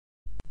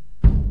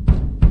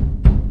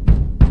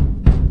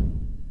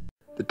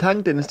The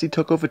Tang dynasty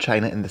took over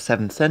China in the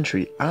 7th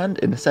century, and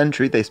in a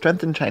century they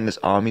strengthened China's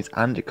armies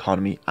and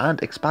economy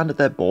and expanded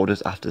their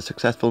borders after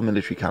successful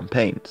military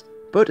campaigns.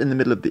 But in the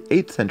middle of the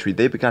 8th century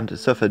they began to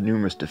suffer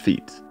numerous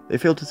defeats. They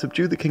failed to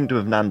subdue the kingdom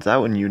of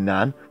Nanzhao and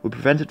Yunnan, were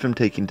prevented from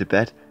taking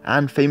Tibet,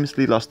 and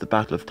famously lost the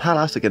Battle of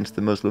Talas against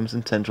the Muslims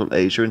in Central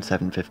Asia in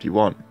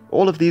 751.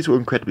 All of these were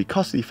incredibly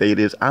costly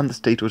failures and the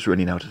state was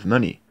running out of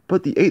money.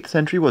 But the 8th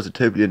century was a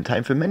turbulent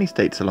time for many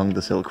states along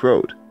the Silk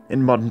Road.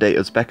 In modern-day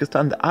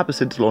Uzbekistan, the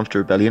Abbasids launched a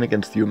rebellion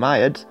against the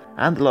Umayyads,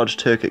 and the large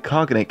Turkic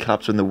Khaganate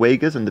collapsed when the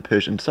Uyghurs and the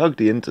Persian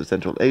Sogdians of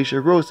Central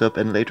Asia rose up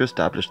and later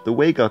established the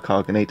Uyghur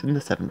Khaganate in the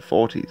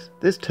 740s.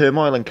 This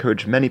turmoil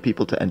encouraged many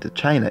people to enter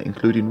China,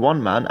 including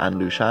one man, An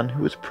Lushan,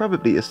 who was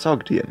probably a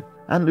Sogdian.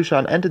 An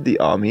Lushan entered the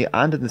army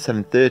and in the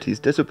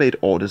 730s disobeyed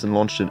orders and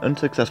launched an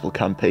unsuccessful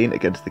campaign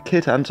against the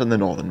Khitans on the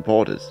northern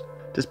borders.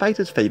 Despite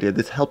his failure,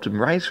 this helped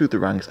him rise through the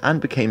ranks and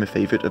became a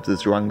favourite of the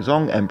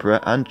Zhuangzong Emperor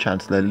and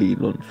Chancellor Li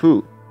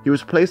Lunfu. He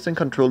was placed in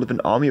control of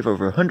an army of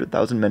over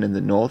 100,000 men in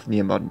the north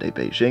near modern-day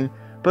Beijing,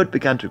 but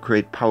began to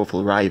create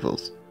powerful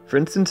rivals. For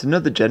instance,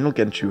 another general,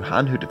 Genchu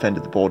Han, who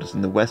defended the borders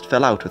in the west,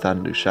 fell out with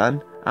An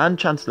Lushan, and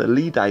Chancellor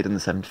Li died in the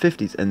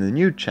 750s, and the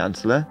new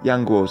Chancellor,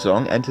 Yang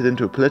Guozong, entered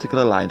into a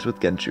political alliance with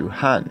Genchu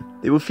Han.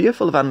 They were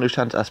fearful of An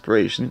Lushan's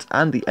aspirations,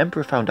 and the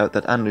emperor found out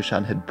that An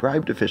Lushan had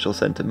bribed officials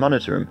sent to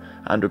monitor him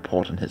and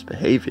report on his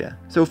behaviour.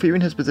 So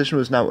fearing his position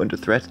was now under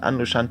threat, An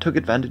Lushan took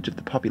advantage of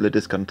the popular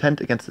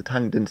discontent against the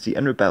Tang dynasty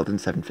and rebelled in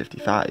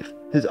 755.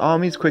 His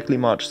armies quickly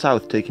marched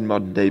south, taking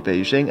modern-day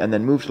Beijing, and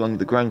then moved along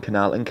the Grand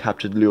Canal and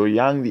captured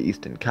Luoyang, the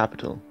eastern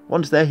capital.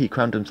 Once there, he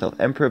crowned himself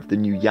emperor of the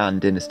new Yan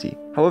dynasty.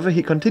 However,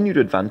 he continued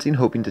advancing,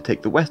 hoping to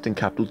take the western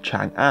capital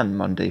Chang'an,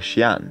 modern-day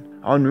Xi'an.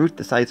 En route,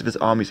 the size of his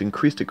armies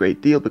increased a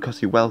great deal because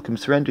he welcomed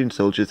surrendering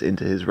soldiers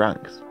into his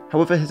ranks.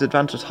 However, his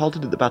advance was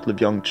halted at the Battle of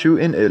Yongchu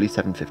in early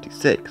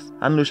 756.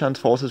 An Lushan's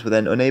forces were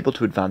then unable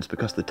to advance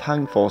because the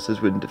Tang forces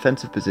were in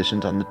defensive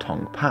positions on the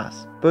Tong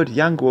Pass. But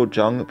Yang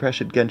Guozhong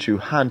pressured Genchu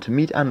Han to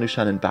meet An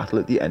Lushan in battle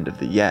at the end of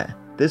the year.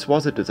 This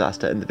was a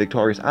disaster, and the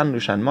victorious An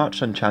Lushan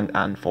marched on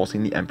Chang'an,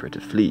 forcing the emperor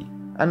to flee.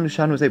 An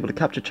Lushan was able to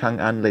capture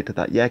Chang'an later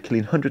that year,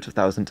 killing hundreds of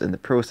thousands in the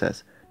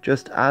process,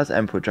 just as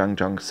Emperor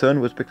Zhangzong's son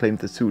was proclaimed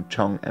the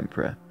Su-Chong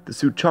Emperor. The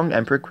Su-Chong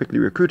Emperor quickly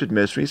recruited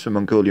mercenaries from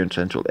Mongolia and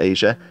Central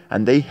Asia,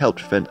 and they helped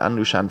prevent An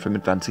Lushan from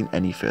advancing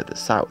any further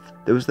south.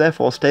 There was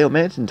therefore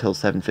stalemate until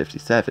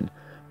 757,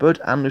 but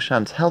An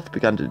Lushan's health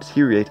began to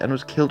deteriorate and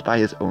was killed by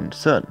his own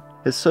son.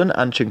 His son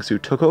An Qingsu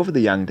took over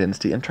the Yang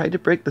dynasty and tried to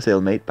break the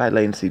stalemate by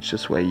laying siege to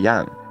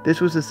Sui-Yang. This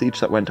was a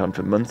siege that went on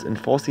for months and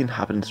forced the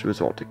inhabitants to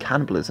resort to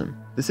cannibalism.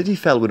 The city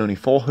fell when only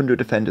 400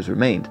 defenders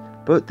remained,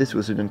 but this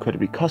was an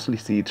incredibly costly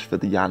siege for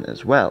the Yan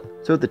as well.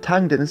 So the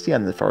Tang dynasty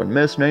and the foreign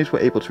mercenaries were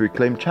able to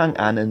reclaim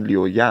Chang'an and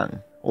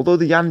Luoyang. Although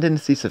the Yan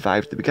dynasty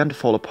survived, they began to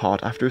fall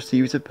apart after a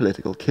series of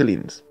political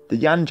killings. The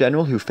Yan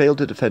general who failed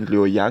to defend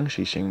Luoyang,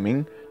 Shi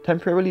Xingming,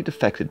 temporarily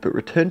defected but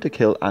returned to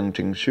kill Ang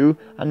Jingshu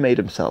and made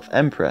himself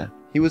emperor.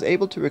 He was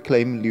able to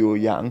reclaim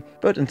Luoyang,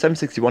 but in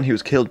 761 he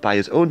was killed by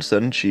his own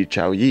son Shi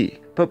Chaoyi.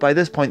 But by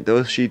this point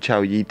though, Shi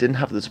Chaoyi didn't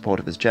have the support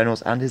of his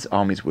generals and his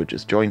armies were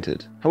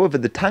disjointed. However,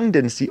 the Tang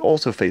dynasty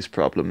also faced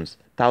problems.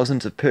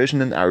 Thousands of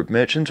Persian and Arab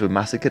merchants were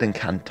massacred in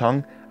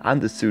Cantong, and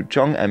the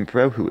Su-Chong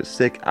emperor, who was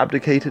sick,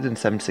 abdicated in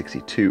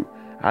 762,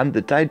 and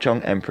the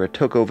Daizhong emperor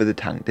took over the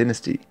Tang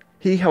dynasty.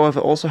 He, however,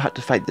 also had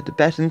to fight the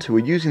Tibetans, who were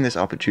using this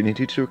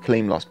opportunity to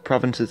reclaim lost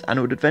provinces and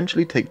would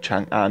eventually take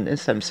Chang'an in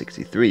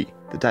 763.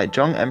 The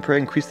Daizhong emperor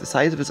increased the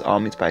size of his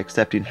armies by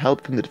accepting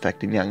help from the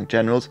defecting Yang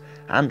generals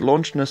and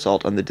launched an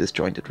assault on the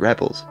disjointed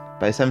rebels.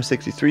 By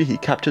 763 he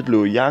captured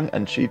Luoyang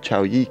and Shi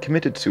Chaoyi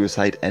committed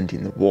suicide,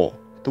 ending the war.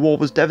 The war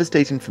was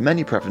devastating for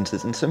many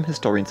provinces and some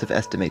historians have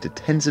estimated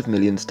tens of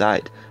millions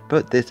died,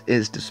 but this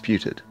is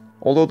disputed.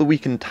 Although the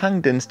weakened Tang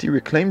dynasty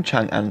reclaimed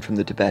Chang'an from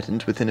the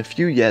Tibetans, within a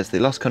few years they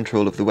lost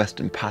control of the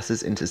western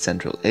passes into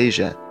Central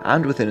Asia,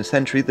 and within a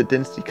century the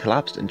dynasty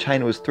collapsed and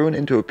China was thrown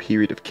into a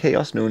period of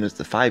chaos known as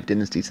the Five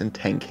Dynasties and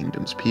Ten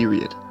Kingdoms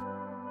period.